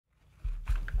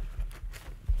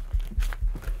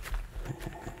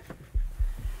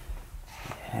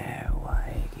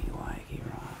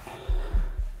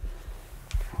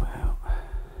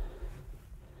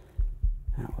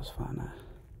fun.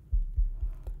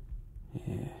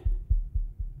 Yeah.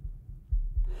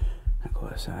 I've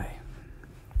got to say,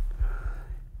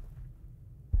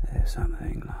 there's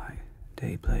something like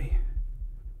deeply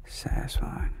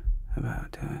satisfying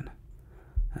about doing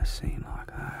a scene like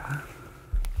that.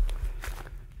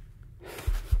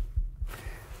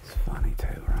 It's funny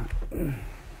too, right?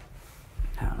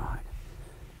 How like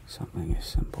something as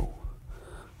simple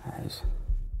as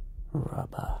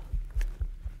rubber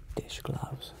dish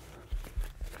gloves.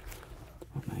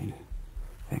 I mean,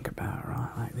 think about it,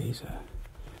 right? Like these are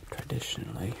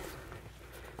traditionally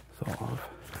thought of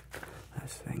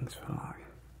as things for like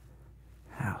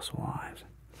housewives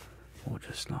or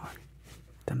just like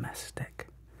domestic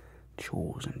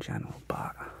chores in general,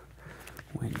 but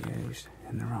when used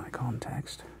in the right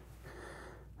context,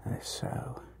 they're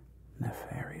so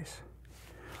nefarious.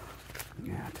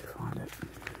 Yeah, I have to find it.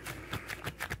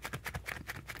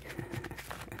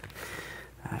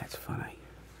 It's funny.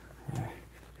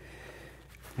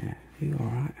 Yeah. You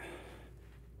alright?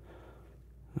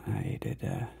 You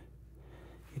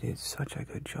did such a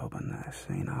good job in that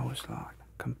scene. I was like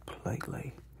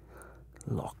completely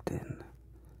locked in.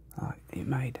 Like it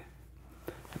made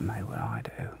what I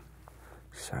do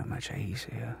so much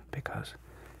easier because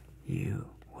you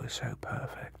were so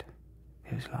perfect.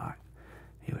 It was like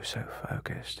you were so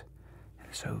focused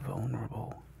and so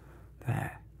vulnerable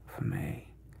that for me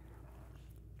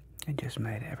it just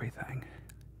made everything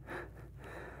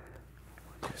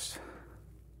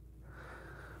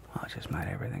it just made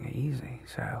everything easy.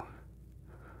 So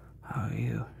I owe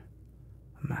you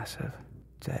a massive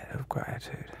debt of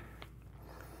gratitude.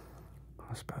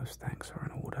 I suppose thanks are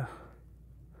in order.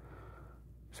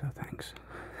 So thanks.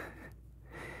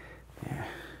 Yeah.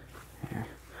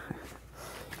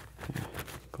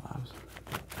 Gloves.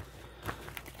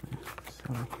 Yeah,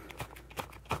 so,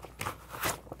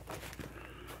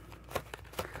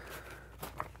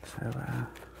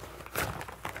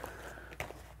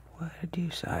 what did you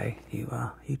say you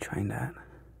trained at?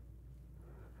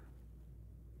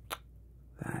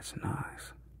 That's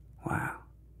nice. Wow.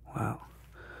 Well,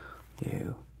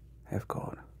 you have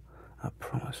got a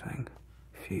promising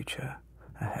future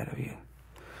ahead of you,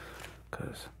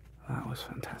 because that was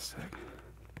fantastic.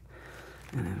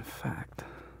 And in fact,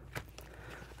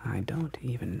 I don't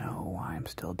even know why I'm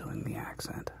still doing the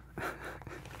accent.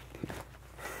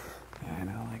 Yeah, I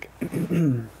know, like,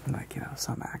 like, you know,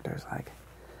 some actors, like,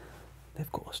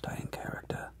 they've got to stay in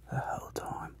character the whole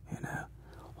time, you know.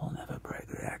 They'll never break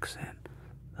the accent.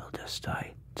 They'll just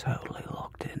stay totally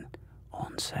locked in,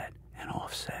 on set and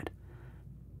off set.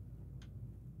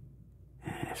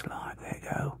 And it's like they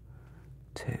go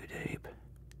too deep,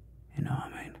 you know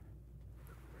what I mean?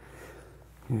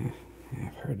 Yeah,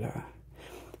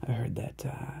 I heard that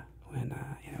when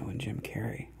you know, when Jim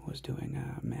Carrey was doing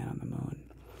Man on the Moon,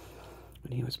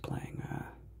 when he was playing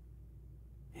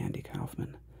Andy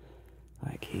Kaufman,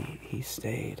 like he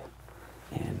stayed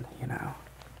in, you know,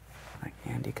 like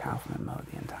Andy Kaufman mode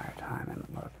the entire time, and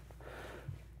look,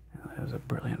 you know, it was a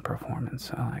brilliant performance.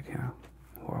 So like, you know,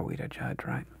 who are we to judge,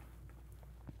 right?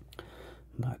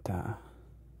 But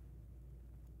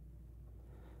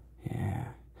yeah,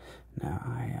 no,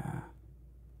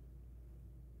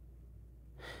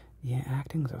 yeah,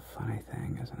 acting's a funny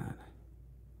thing, isn't it?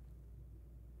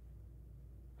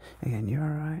 Again, you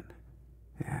alright?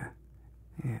 Yeah.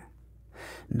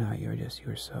 No, you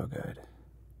were so good.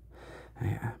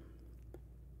 Yeah.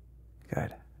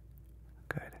 Good.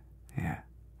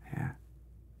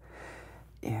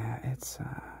 Yeah, it's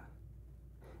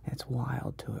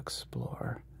wild to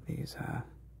explore these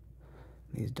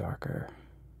darker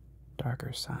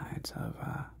sides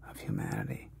of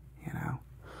humanity, you know.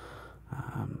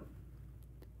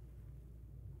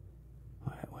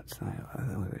 What's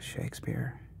that? Was it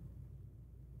Shakespeare?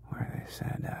 Where they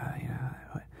said, you know,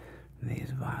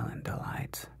 these violent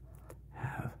delights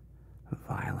have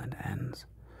violent ends,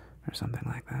 or something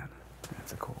like that.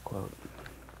 That's a cool quote.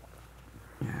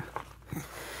 Yeah. I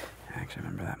actually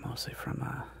remember that mostly from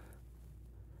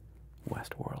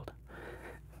Westworld,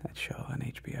 that show on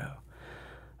HBO.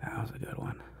 That was a good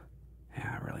one.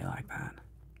 Yeah, I really like that.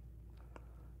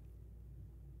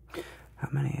 How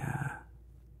many,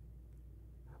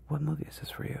 what movie is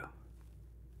this for you?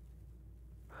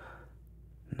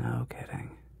 No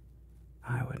kidding.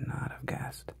 I would not have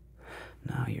guessed.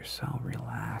 No, you're so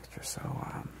relaxed. You're so,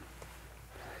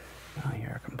 no,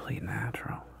 you're a complete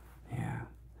natural. Yeah.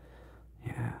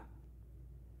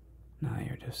 No,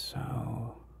 you're just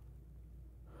so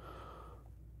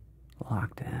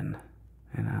locked in,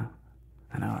 you know?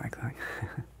 I know, like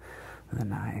the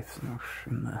knives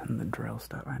and the drill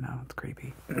stuff. I know, it's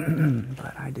creepy.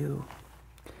 But I do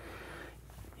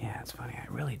yeah, it's funny. I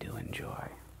really do enjoy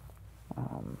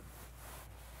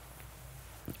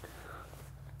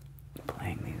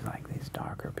playing these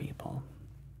darker people.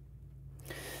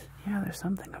 Yeah, there's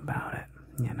something about it,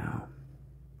 you know.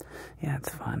 Yeah, it's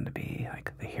fun to be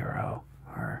like the hero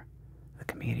or the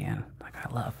comedian. Like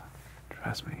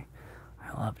trust me,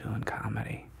 I love doing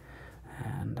comedy.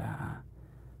 And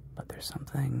but there's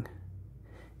something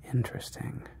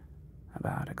interesting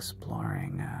about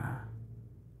exploring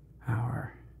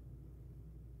our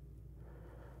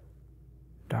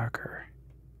darker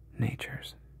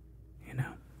natures, you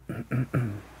know.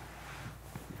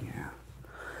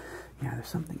 Yeah, there's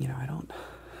something, you know,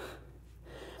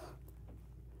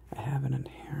 I have an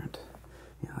inherent,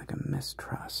 you know, like a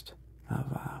mistrust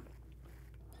of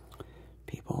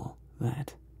people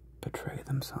that portray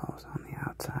themselves on the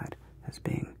outside as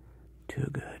being too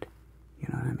good. You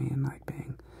know what I mean? Like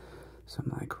being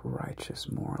some like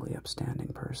righteous, morally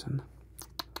upstanding person.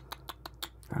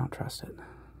 I don't trust it.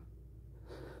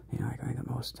 You know, like I think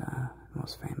the most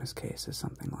famous case is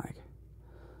something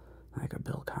like a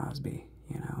Bill Cosby.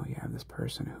 You know, you have this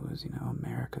person who is, you know,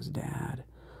 America's dad,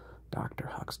 Dr.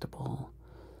 Huxtable,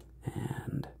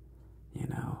 and, you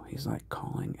know, he's like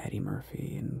calling Eddie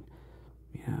Murphy and,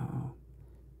 you know,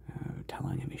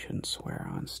 telling him he shouldn't swear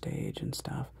on stage and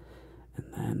stuff. And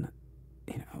then,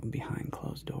 you know, behind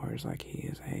closed doors, like he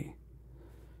is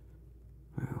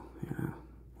well, you know,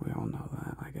 we all know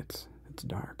that. Like it's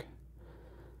dark.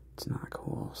 It's not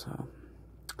cool. So,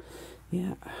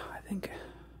 yeah, I think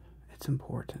it's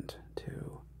important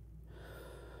to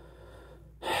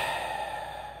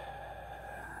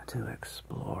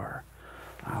explore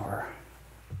our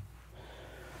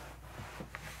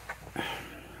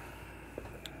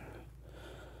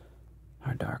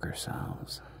darker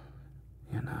selves,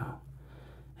 you know,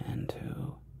 and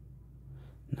to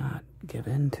not give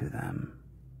in to them,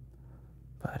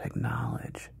 but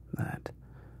acknowledge that,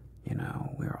 you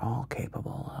know, we're all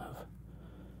capable of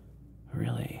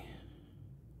really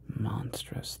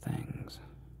monstrous things.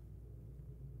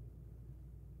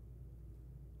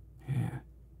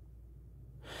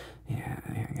 Yeah,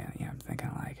 I'm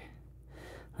thinking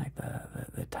like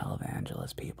the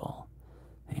televangelist people,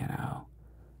 you know,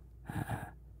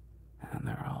 and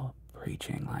they're all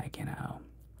preaching like, you know,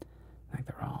 like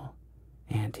they're all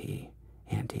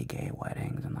anti-gay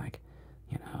weddings and like,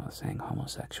 you know, saying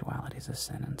homosexuality is a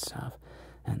sin and stuff,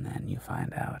 and then you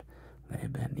find out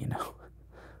they've been, you know,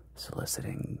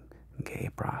 soliciting gay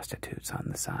prostitutes on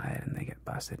the side, and they get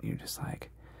busted, and you're just like,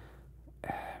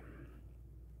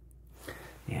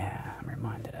 yeah, I'm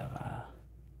reminded of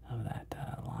that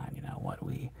line, you know, what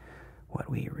we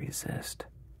resist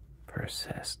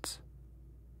persists,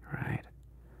 right?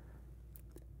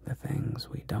 The things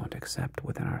we don't accept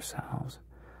within ourselves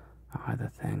are the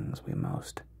things we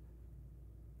most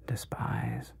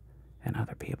despise in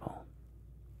other people.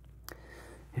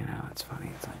 You know, it's funny,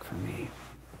 it's like for me,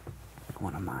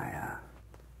 one of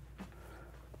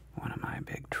my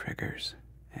big triggers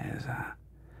is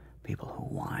people who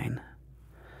whine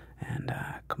and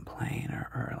complain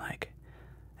or like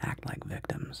act like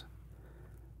victims.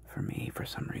 For me, for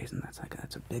some reason, that's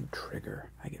a big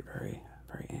trigger. I get very,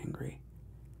 very angry,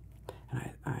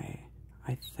 and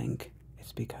I think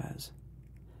it's because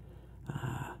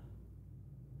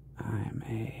I'm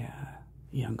a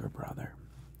younger brother,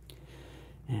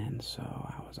 and so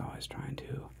I was always trying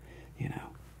to, you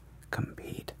know,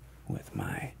 compete with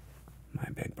my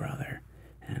big brother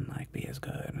and like be as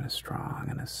good and as strong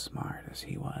and as smart as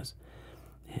he was.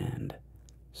 And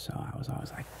so I was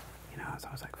always like, you know, I was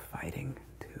always like fighting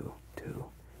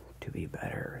to be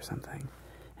better or something.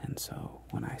 And so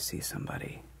when I see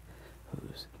somebody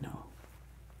who's, you know,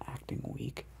 acting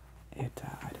weak, I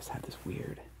just have this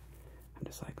weird, I'm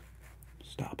just like,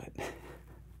 stop it.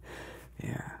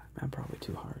 Yeah, I'm probably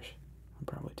too harsh.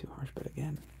 But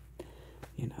again,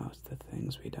 you know, it's the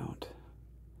things we don't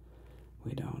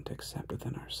accept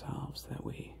within ourselves that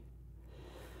we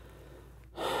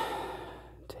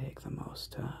take the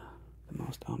most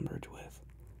umbrage with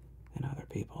in other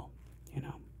people, you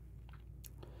know.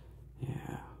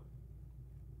 Yeah,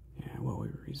 what we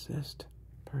resist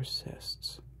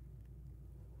persists.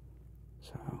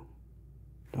 So,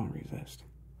 don't resist.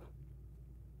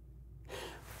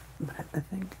 But I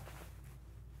think,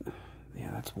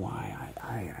 yeah, that's why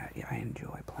I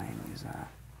enjoy playing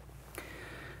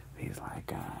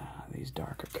these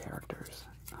darker characters.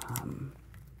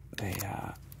 These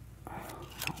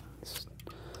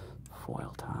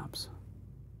foil tops.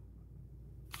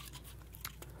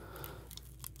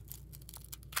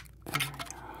 There we go.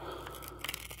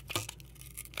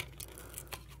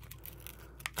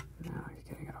 Now you're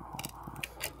getting it all off.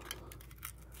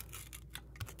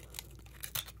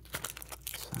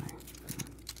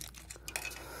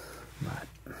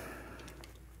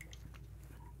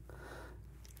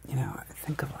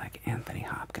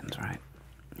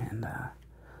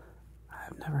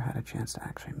 chance to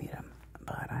actually meet him,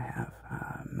 but I have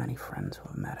many friends who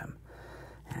have met him,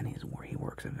 and he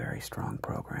works a very strong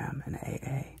program in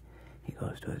AA. He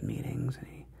goes to his meetings, and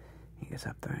he gets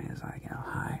up there and he's like,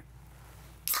 hi.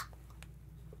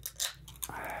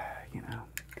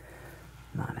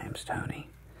 My name's Tony,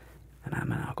 and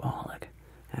I'm an alcoholic.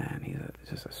 And he's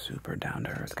just a super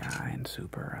down-to-earth guy and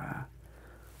super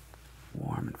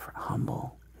warm and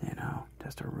humble,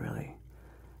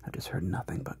 I've just heard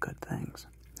nothing but good things.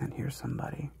 And here's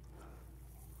somebody,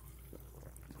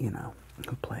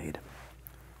 who played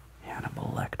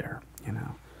Hannibal Lecter,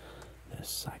 this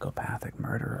psychopathic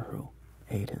murderer who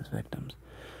ate his victims.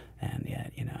 And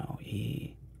yet,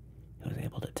 he was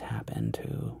able to tap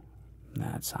into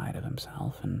that side of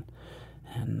himself and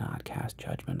not cast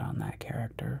judgment on that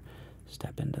character,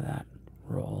 step into that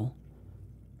role.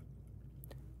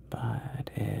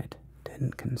 But it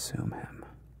didn't consume him.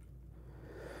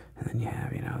 And then you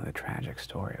have, the tragic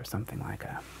story of something like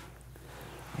a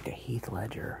Heath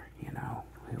Ledger,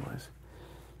 who was,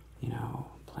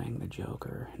 playing the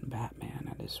Joker and Batman.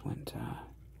 It just went,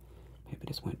 maybe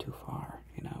just went too far.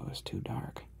 It was too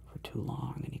dark for too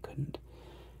long, and he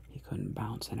couldn't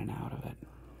bounce in and out of it.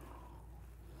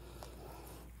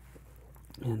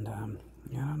 And I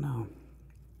don't know.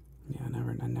 Yeah,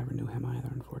 I never knew him either,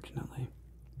 unfortunately.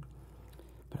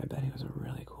 But I bet he was a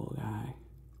really cool guy.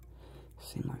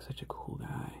 Seemed like such a cool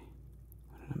guy.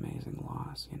 What an amazing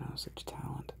loss, such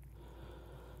talent.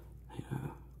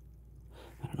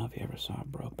 I don't know if you ever saw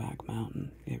Brokeback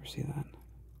Mountain. You ever see that?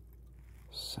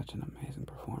 Such an amazing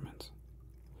performance.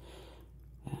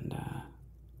 And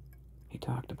he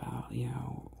talked about,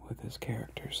 with his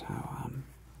characters, how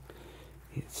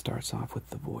it starts off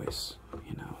with the voice.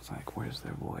 It's like, where's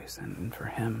their voice? And for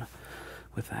him,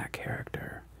 with that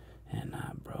character in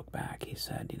Brokeback, he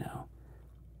said,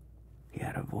 he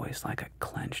had a voice like a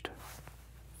clenched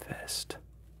fist.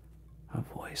 A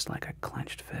voice like a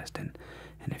clenched fist. And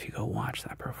if you go watch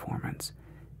that performance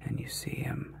and you see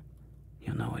him,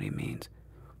 you'll know what he means.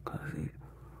 Because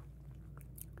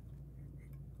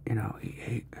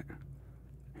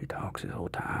he talks his whole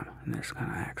time in this kind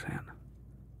of accent.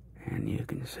 And you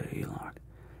can see,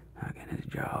 like in his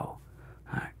jaw,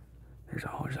 there's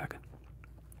always like a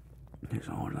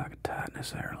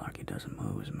tightness there, like he doesn't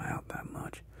move his mouth that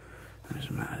much. And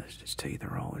his teeth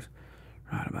are always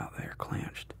right about there,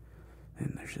 clenched.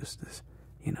 And there's just this,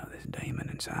 this demon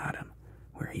inside him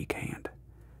where he can't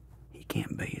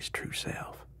be his true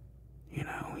self.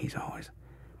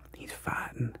 He's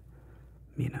fighting,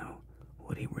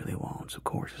 what he really wants, of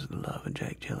course, is the love of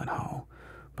Jake Gyllenhaal.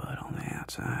 But on the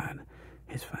outside,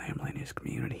 his family and his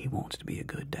community, he wants to be a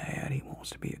good dad, he wants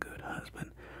to be a good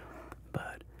husband.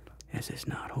 But this is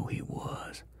not who he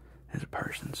was as a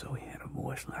person, so he had a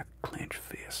voice like a clenched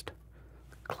fist.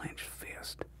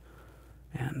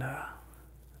 And,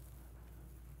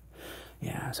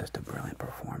 yeah, it's just a brilliant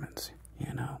performance,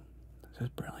 It's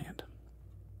just brilliant.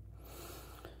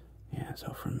 Yeah,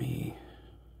 so for me,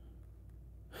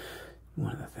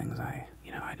 one of the things I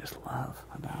just love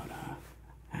about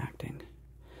acting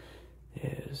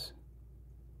is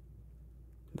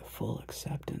the full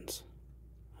acceptance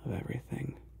of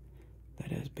everything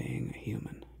that is being a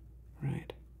human,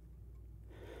 right?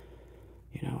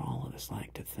 All of us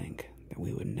like to think that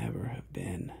we would never have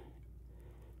been,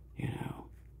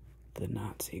 the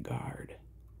Nazi guard.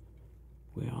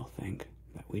 We all think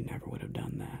that we never would have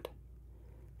done that.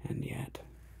 And yet,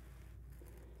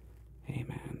 hey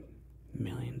man,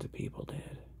 millions of people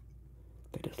did.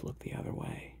 They just looked the other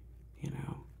way,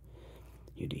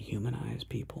 You dehumanize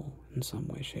people in some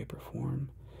way, shape, or form.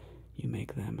 You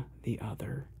make them the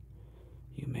other.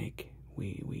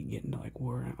 We get into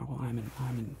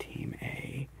I'm in team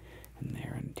A, and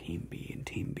they're in team B, and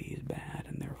team B is bad,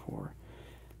 and therefore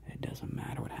it doesn't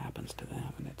matter what happens to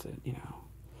them. And it's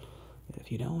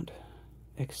if you don't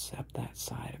accept that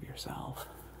side of yourself,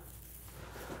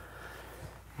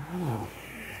 I don't know.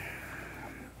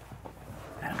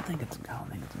 I don't think it's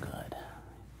good.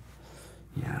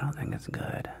 I don't think it's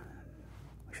good.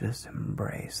 We should just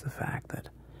embrace the fact that,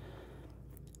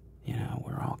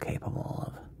 we're all capable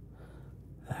of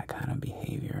that kind of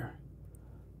behavior.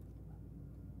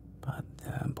 But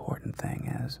the important thing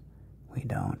is we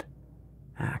don't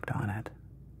act on it.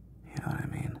 You know what I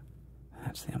mean?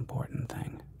 That's the important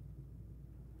thing.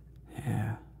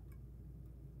 Yeah.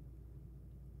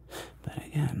 But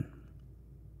again,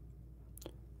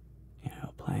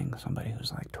 playing somebody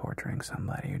who's like torturing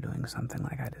somebody or doing something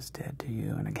like I just did to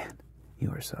you, and again, you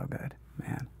were so good,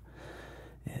 man,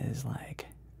 is like,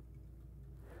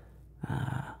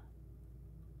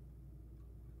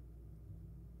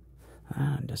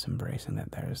 just embracing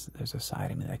that there's a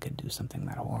side of me that could do something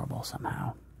that horrible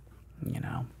somehow, you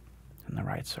know, in the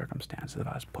right circumstances if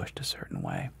I was pushed a certain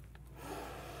way.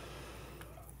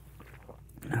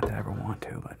 Not that I ever want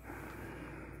to, but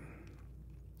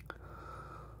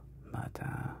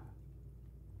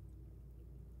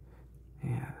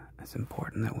yeah, it's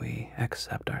important that we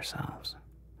accept ourselves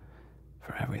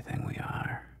for everything we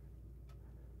are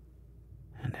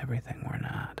and everything we're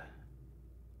not.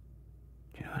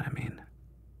 Do you know what I mean?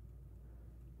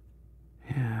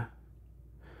 Yeah.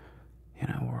 You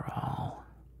know, we're all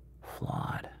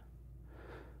flawed.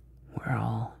 We're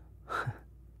all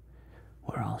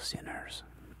sinners.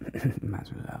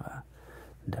 Reminds me of a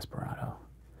Desperado.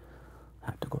 I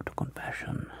have to go to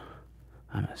confession.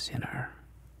 I'm a sinner.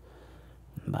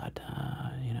 But,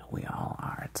 you know, we all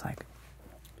are. It's like,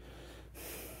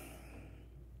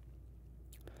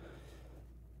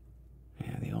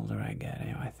 yeah, the older I get,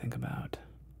 you know, I think about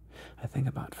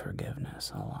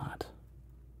forgiveness a lot.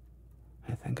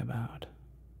 I think about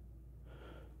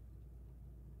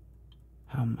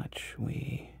how much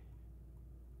we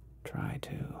try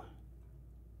to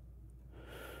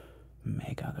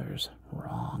make others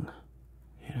wrong.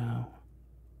 You know,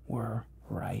 we're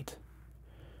right.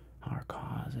 Our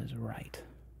cause is right.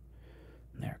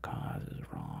 Their cause is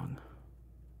wrong.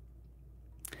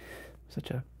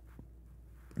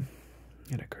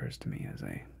 It occurs to me as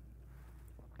a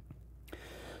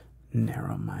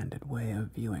narrow-minded way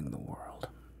of viewing the world.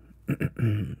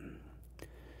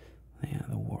 Yeah,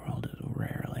 the world is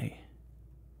rarely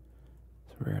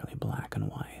black and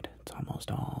white. It's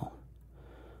almost all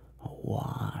a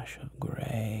wash of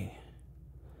gray,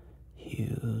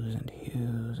 hues and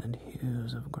hues and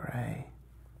hues of gray.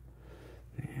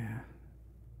 Yeah.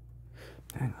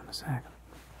 Hang on a sec.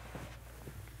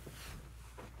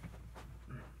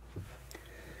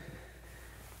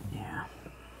 Yeah.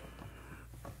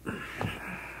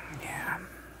 Yeah.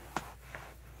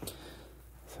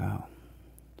 So,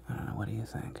 I don't know, what do you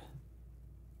think?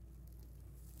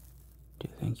 Do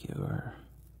you think you are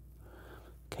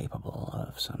capable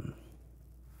of some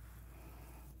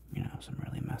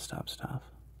really messed up stuff?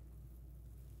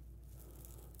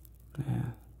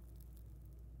 Yeah.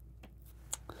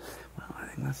 Well, I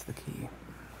think that's the key.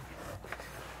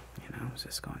 You know, it's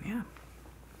just going, yeah,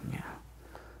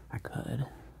 I could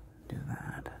do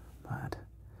that, but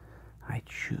I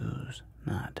choose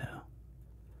not to.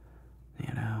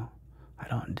 You know, I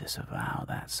don't disavow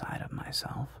that side of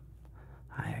myself.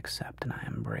 I accept and I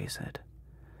embrace it.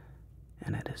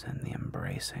 And it is in the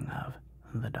embracing of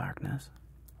the darkness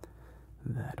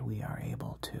that we are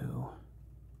able to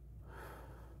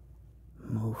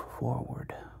move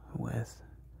forward with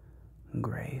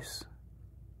grace,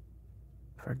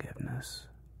 forgiveness,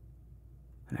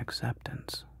 and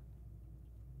acceptance.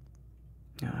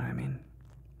 You know what I mean?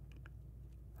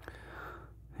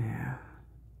 Yeah.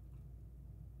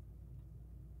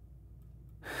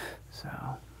 So,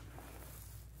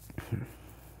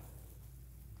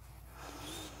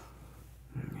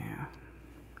 yeah.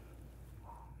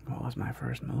 What was my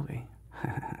first movie?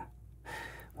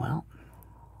 Well,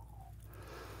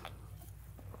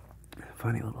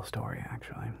 funny little story,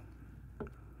 actually.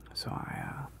 So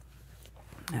I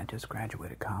just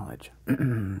graduated college,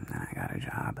 and I got a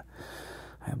job.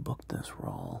 I booked this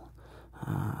role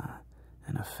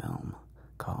in a film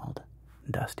called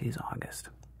Dusty's August.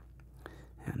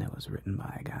 And it was written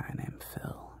by a guy named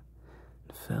Phil.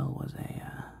 Phil was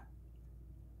a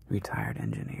retired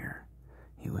engineer.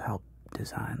 He helped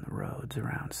design the roads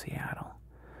around Seattle.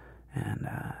 And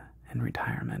in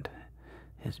retirement,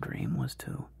 his dream was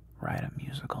to write a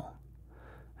musical.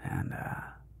 And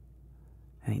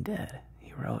he did.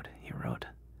 He wrote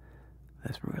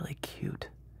this really cute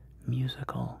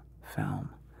musical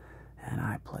film. And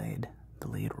I played the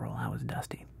lead role. I was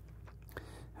Dusty.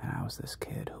 And I was this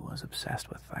kid who was obsessed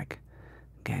with, like,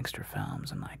 gangster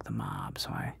films and, like, the mob.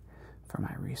 So for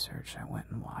my research, I went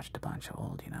and watched a bunch of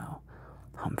old, you know,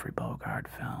 Humphrey Bogart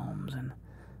films and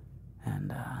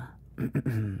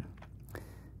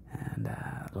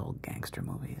little gangster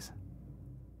movies.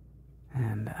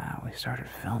 And we started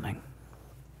filming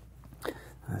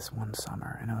this one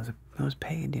summer. And it was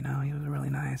paid, you know. He was really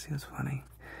nice. He was funny.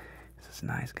 He's this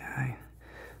nice guy.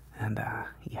 And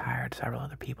he hired several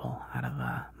other people out of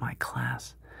my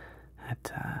class at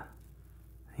the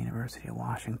University of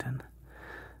Washington.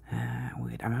 And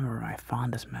I remember my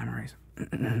fondest memories.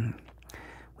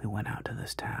 We went out to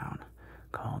this town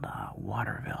called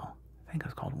Waterville. I think it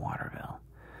was called Waterville.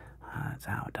 It's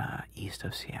out east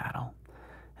of Seattle.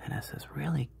 And it's this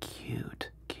really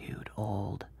cute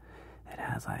old. It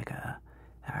has like a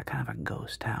kind of a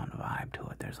ghost town vibe to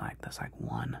it. There's like this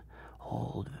one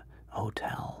old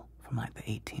hotel from like the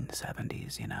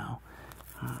 1870s, you know.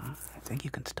 I think you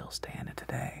can still stay in it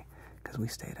today, because we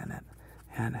stayed in it,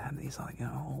 and had these, like, you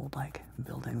know, old, like,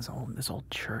 buildings, this old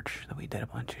church that we did a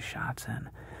bunch of shots in.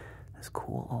 This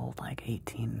cool old, like,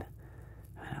 1870s,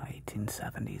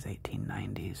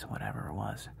 1890s, whatever it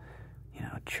was, you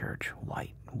know, church,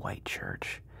 white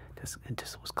church. It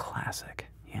just was classic,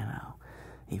 you know.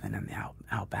 Even in the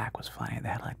out back was funny. They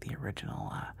had like the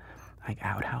original like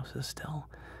outhouses still,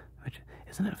 which,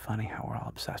 isn't it funny how we're all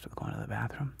obsessed with going to the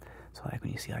bathroom? So like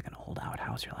when you see like an old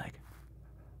outhouse, you're like,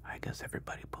 I guess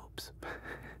everybody poops.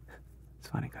 It's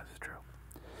funny because it's true.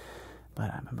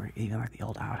 But I remember even like the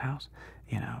old outhouse,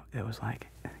 you know, it was like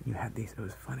you had these. It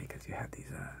was funny because you had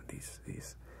these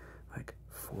like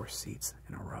 4 seats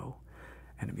in a row,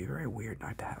 and it'd be very weird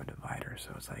not to have a divider.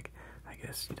 So it's like, I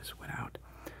guess you just went out,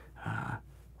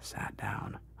 sat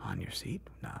down on your seat,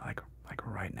 like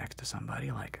right next to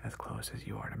somebody, like as close as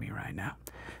you are to me right now,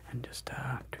 and just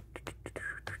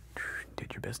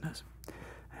did your business.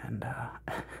 And yeah,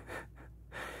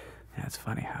 it's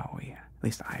funny how we, at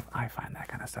least I find that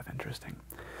kind of stuff interesting.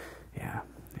 Yeah.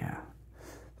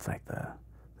 It's like the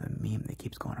meme that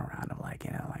keeps going around of, like,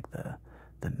 you know, like the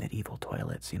medieval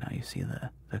toilets. You know, you see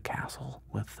the castle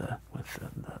with the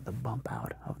bump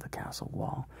out of the castle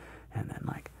wall, and then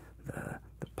like the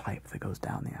pipe that goes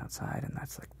down the outside, and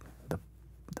that's like the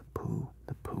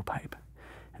poo pipe.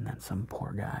 And then some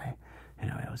poor guy, you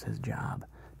know, it was his job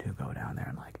to go down there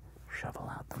and like shovel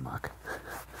out the muck.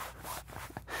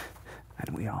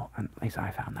 And we all, at least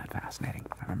I found that fascinating.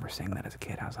 I remember seeing that as a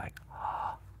kid. I was like,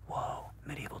 oh, whoa,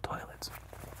 medieval toilets.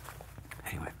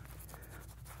 Anyway,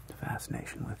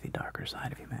 fascination with the darker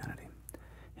side of humanity.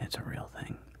 It's a real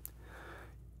thing.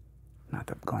 Not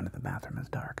that going to the bathroom is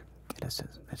dark. It's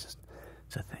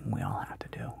a thing we all have to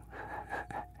do.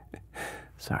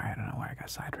 Sorry, I don't know where I got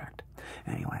sidetracked.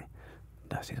 Anyway,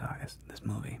 Dusty's August, this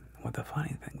movie. What the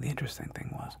funny thing, the interesting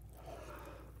thing was,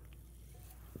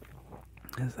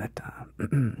 is that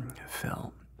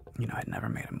Phil, you know, had never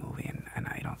made a movie, and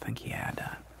I don't think he had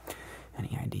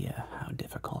any idea how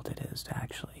difficult it is to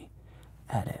actually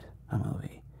edit a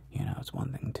movie. You know, it's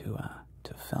one thing to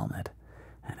film it,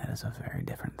 and it is a very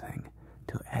different thing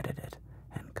to edit it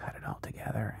and cut it all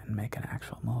together and make an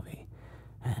actual movie.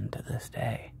 And to this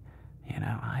day, you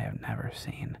know, I have never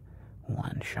seen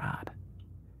one shot.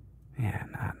 Yeah,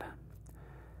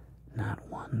 not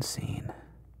one scene.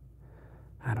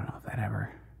 I don't know if that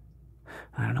ever,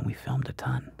 I don't know, we filmed a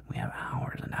ton. We have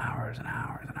hours and hours and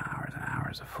hours and hours and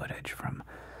hours of footage from,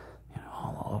 you know,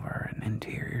 all over, and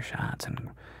interior shots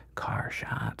and car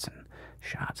shots and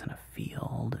shots in a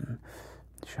field and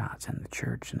shots in the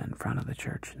church and in front of the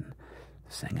church and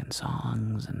singing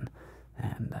songs and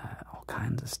all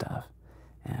kinds of stuff.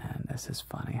 And this is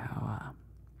funny how,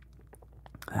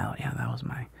 yeah, that was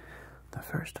the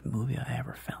first movie I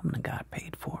ever filmed and got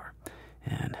paid for,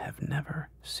 and have never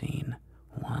seen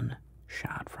one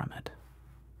shot from it.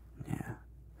 Yeah.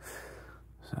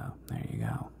 So, there you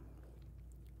go.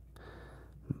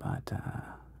 But,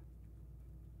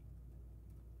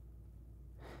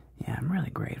 yeah, I'm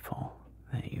really grateful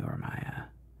that you were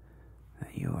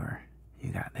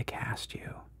they cast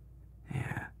you.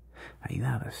 Yeah. You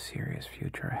have a serious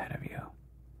future ahead of you.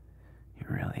 You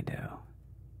really do.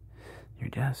 You're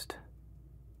just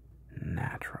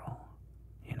natural.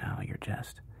 You know, you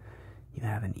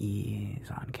have an ease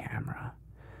on camera.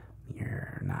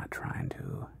 You're not trying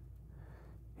to,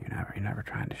 you're never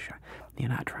trying to you're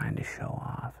not trying to show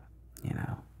off, you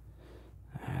know.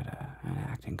 I had an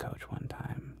acting coach one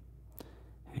time,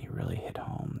 and he really hit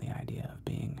home the idea of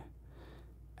being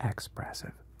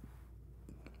expressive,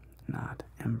 not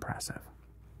impressive.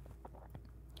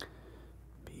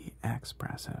 Be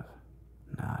expressive,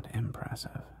 not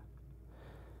impressive.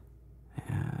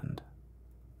 And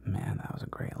man, that was a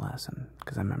great lesson,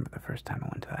 because I remember the first time I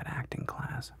went to that acting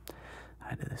class,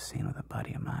 I did this scene with a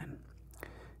buddy of mine,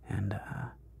 and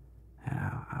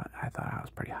I thought I was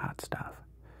pretty hot stuff,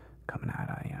 coming out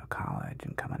of, you know, college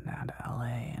and coming down to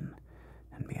LA and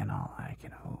being all like, you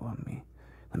know, let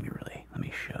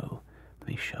me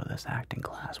show this acting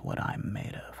class what I'm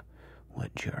made of,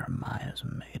 what Jeremiah's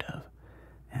made of.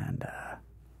 And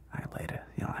I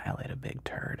laid a big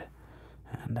turd,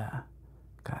 and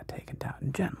got taken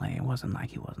down gently. It wasn't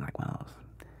like he wasn't like one of those,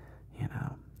 you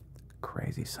know,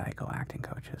 crazy psycho acting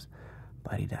coaches,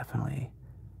 but he definitely,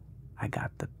 I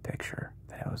got the picture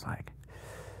that it was like,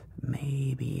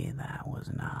 maybe that was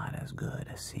not as good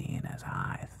a scene as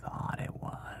I thought it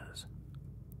was.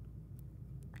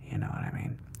 You know what I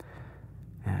mean?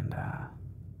 And I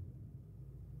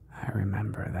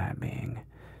remember that being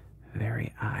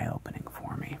very eye-opening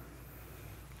for me.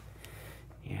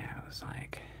 was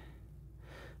like,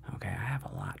 okay, I have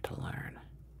a lot to learn.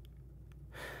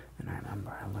 And I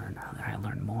remember I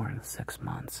learned more in 6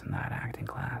 months in that acting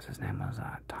class. His name was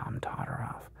Tom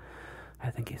Todoroff. I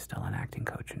think he's still an acting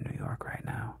coach in New York right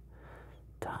now.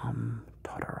 Tom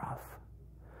Todoroff.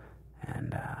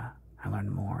 And I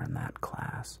learned more in that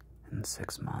class in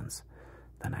 6 months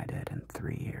than I did in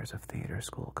 3 years of theater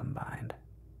school combined.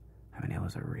 I mean, it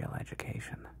was a real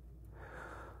education.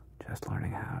 Just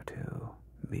learning how to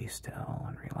be still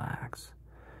and relax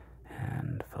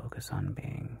and focus on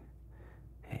being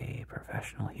a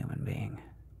professional human being,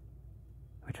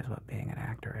 which is what being an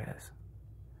actor is,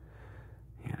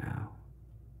 you know?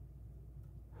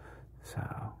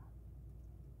 So,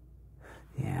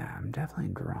 yeah, I'm just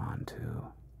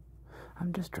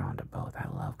drawn to both. I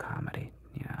love comedy,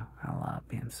 you know? I love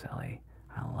being silly.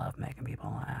 I love making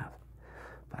people laugh.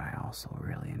 But I also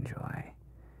really enjoy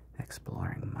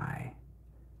exploring my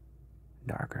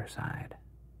darker side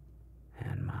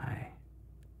and my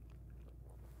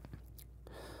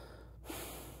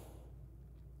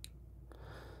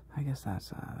I guess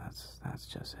that's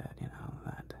just it, you know,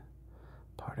 that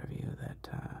part of you that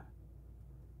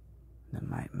that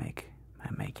might make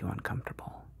you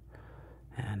uncomfortable,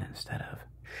 and instead of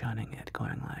shunning it,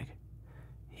 going like,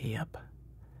 "Yep,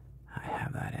 I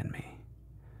have that in me.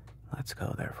 Let's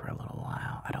go there for a little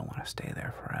while. I don't want to stay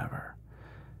there forever,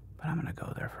 but I'm going to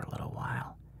go there for a little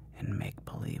while in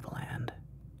make-believe land,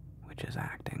 which is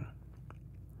acting.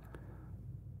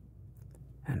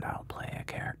 And I'll play a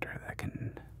character that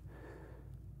can,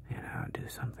 you know, do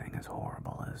something as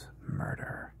horrible as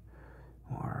murder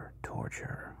or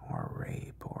torture or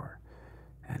rape or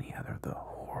any other of the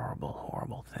horrible,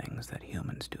 horrible things that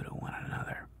humans do to one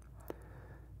another."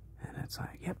 And it's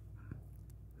like, yep,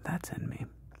 that's in me.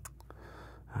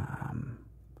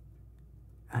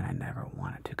 And I never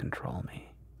want it to control me.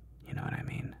 You know what I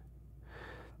mean?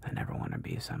 I never want to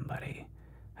be somebody.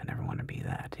 I never want to be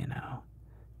that, you know,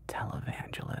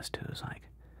 televangelist who's like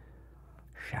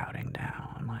shouting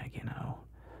down, like, you know,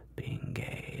 being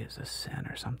gay is a sin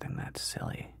or something that's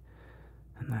silly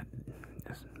and that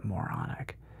is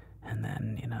moronic, and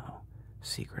then, you know,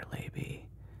 secretly be,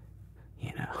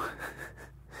 you know,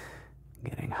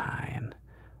 getting high and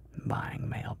buying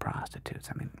male prostitutes.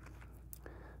 I mean,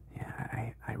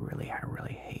 yeah, I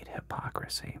really hate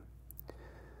hypocrisy.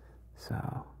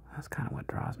 So that's kind of what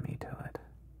draws me to it.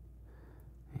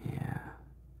 Yeah.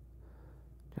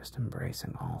 Just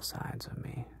embracing all sides of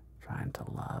me, trying to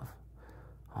love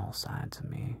all sides of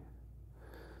me,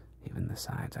 even the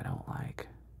sides I don't like,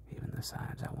 even the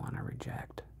sides I want to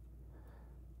reject.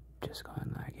 Just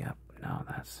going like, yep, no,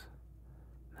 that's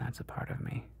a part of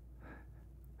me.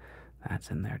 That's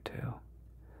in there too.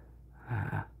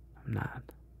 I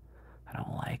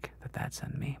don't like that that's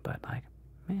in me, but like,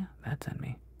 yeah, that's in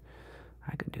me.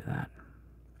 I could do that.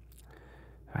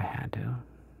 If I had to.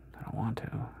 I don't want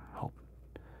to.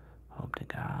 Hope to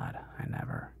God I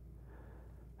never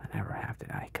have to,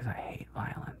 because I hate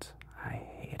violence. I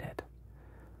hate it.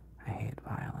 I hate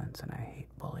violence, and I hate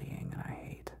bullying, and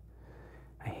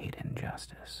I hate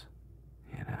injustice,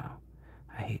 you know?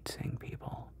 I hate seeing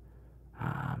people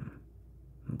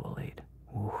bullied.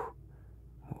 Ooh,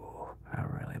 that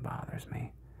really bothers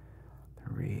me.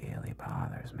 It really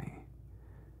bothers me.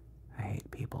 I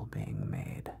hate people being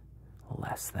made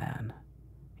less than,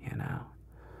 you know?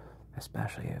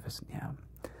 Especially if it's, you know,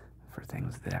 for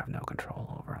things that I have no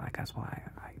control over. Like, that's why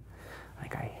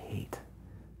I hate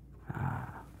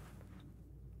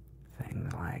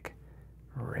things like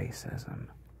racism,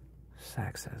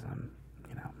 sexism,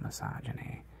 you know,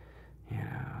 misogyny. You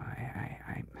know,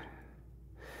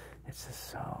 it's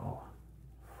just so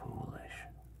foolish.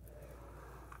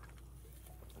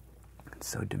 It's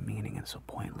so demeaning and so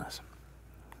pointless.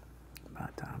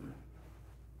 But,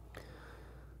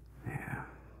 yeah.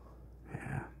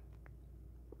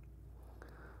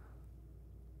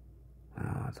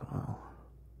 Well, it's a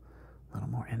little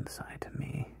more insight to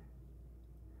me.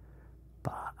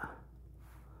 But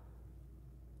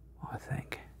I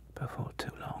think before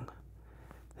too long,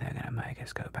 they're going to make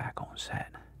us go back on set.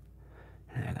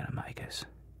 And they're going to make us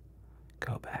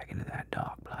go back into that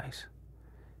dark place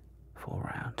for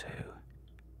round 2.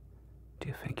 Do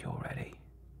you think you're ready?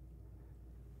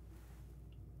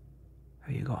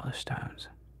 Have you got the stones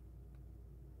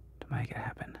to make it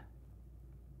happen?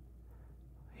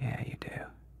 Yeah, you do.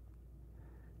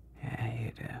 Yeah,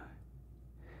 you do.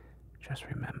 Just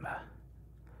remember,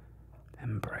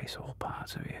 embrace all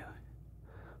parts of you.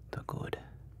 The good,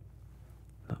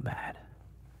 the bad,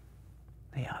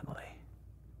 the ugly.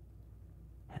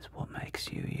 It's what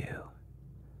makes you you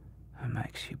and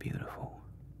makes you beautiful.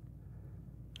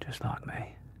 Just like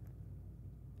me.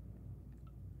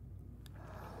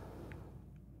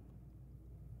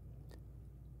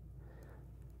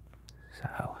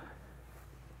 So,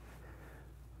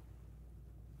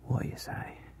 what do you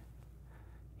say?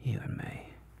 You and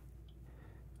me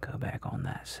go back on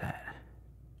that set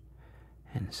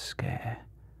and scare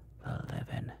the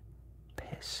living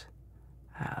piss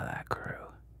out of that crew.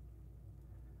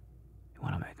 You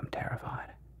want to make them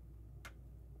terrified?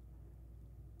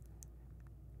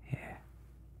 Yeah.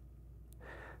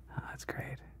 Oh, that's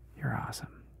great. You're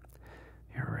awesome.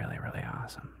 You're really, really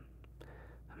awesome.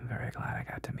 I'm very glad I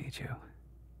got to meet you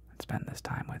and spend this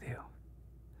time with you.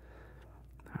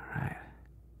 Alright.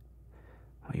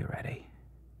 Are you ready?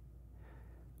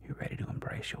 You ready to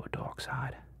embrace your dark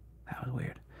side? That was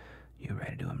weird. You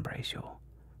ready to embrace your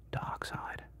dark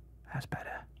side? That's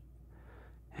better.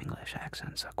 English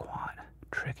accents are quite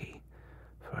tricky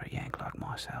for a Yank like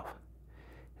myself.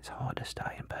 It's hard to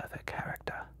stay in perfect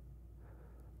character.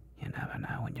 You never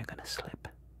know when you're gonna slip.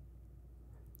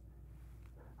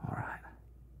 Alright.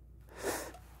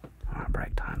 Our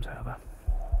break time's over.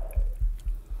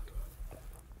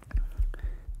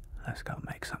 Let's go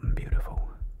make something beautiful.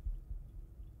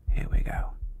 Here we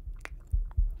go.